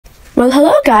Well,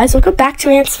 hello guys, welcome back to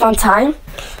Ant's Fun Time.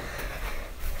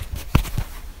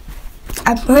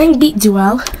 I'm playing Beat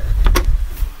Duel.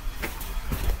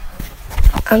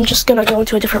 I'm just gonna go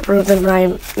into a different room than I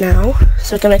am now,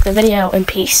 so I can make the video in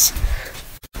peace.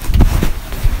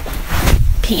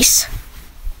 Peace.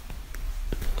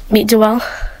 Beat Duel.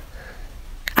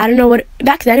 I don't know what,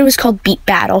 back then it was called Beat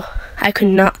Battle. I could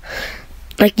not,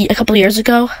 like a couple years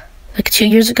ago, like 2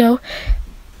 years ago,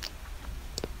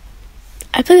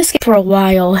 I played this game for a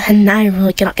while, and now I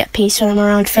really cannot get peace when I'm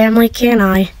around family, can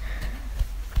I?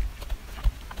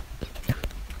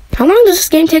 How long does this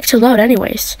game take to load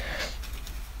anyways?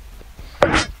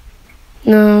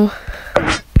 No.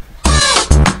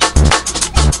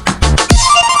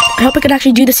 I hope I could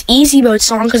actually do this easy mode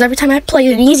song, because every time I play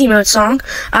an easy mode song,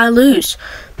 I lose.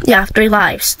 Yeah, 3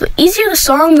 lives. The easier the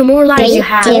song, the more lives you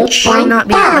have. It should not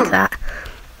be like that.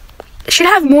 It should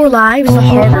have more lives the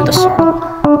harder the song.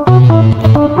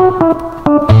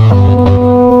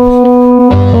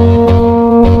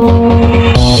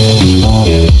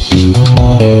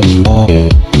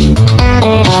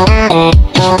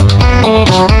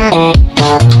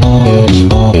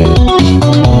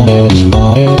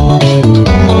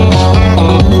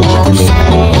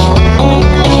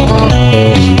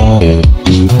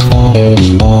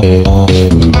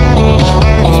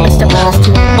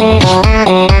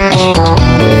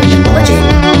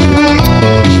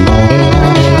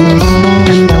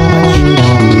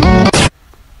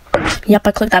 Yep,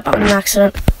 I clicked that button on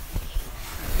accident.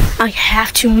 I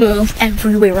have to move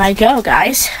everywhere I go,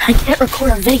 guys. I can't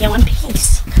record a video in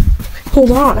peace.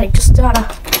 Hold on, I just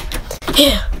gotta...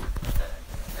 Yeah.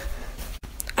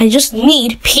 I just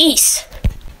need peace.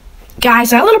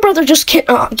 Guys, my little brother just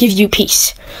can't give you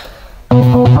peace.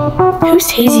 Who's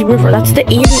Hazy River? That's the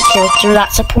Asian character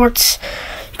that supports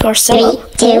Garcelle.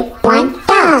 3, 2, 1,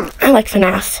 go! I like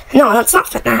FNAF. No, that's not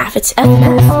FNAF, it's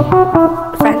FNAF.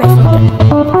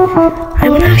 I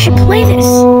want to actually play this.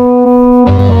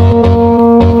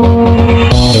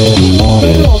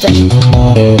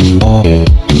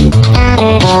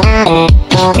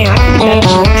 Yeah, I can do that on the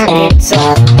actual game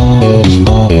itself.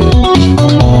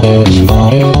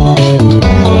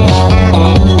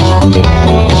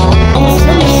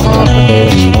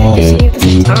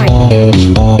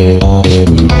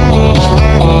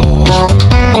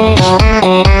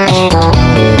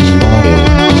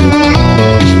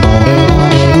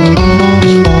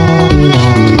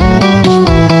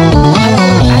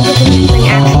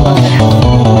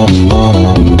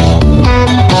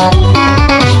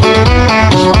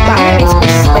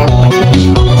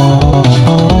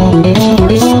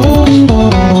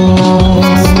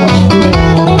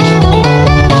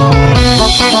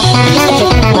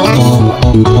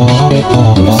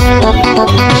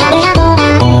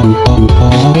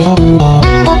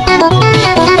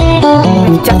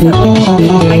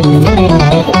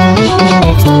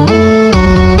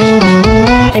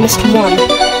 I missed one.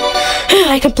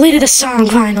 I completed the song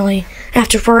finally,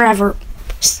 after forever.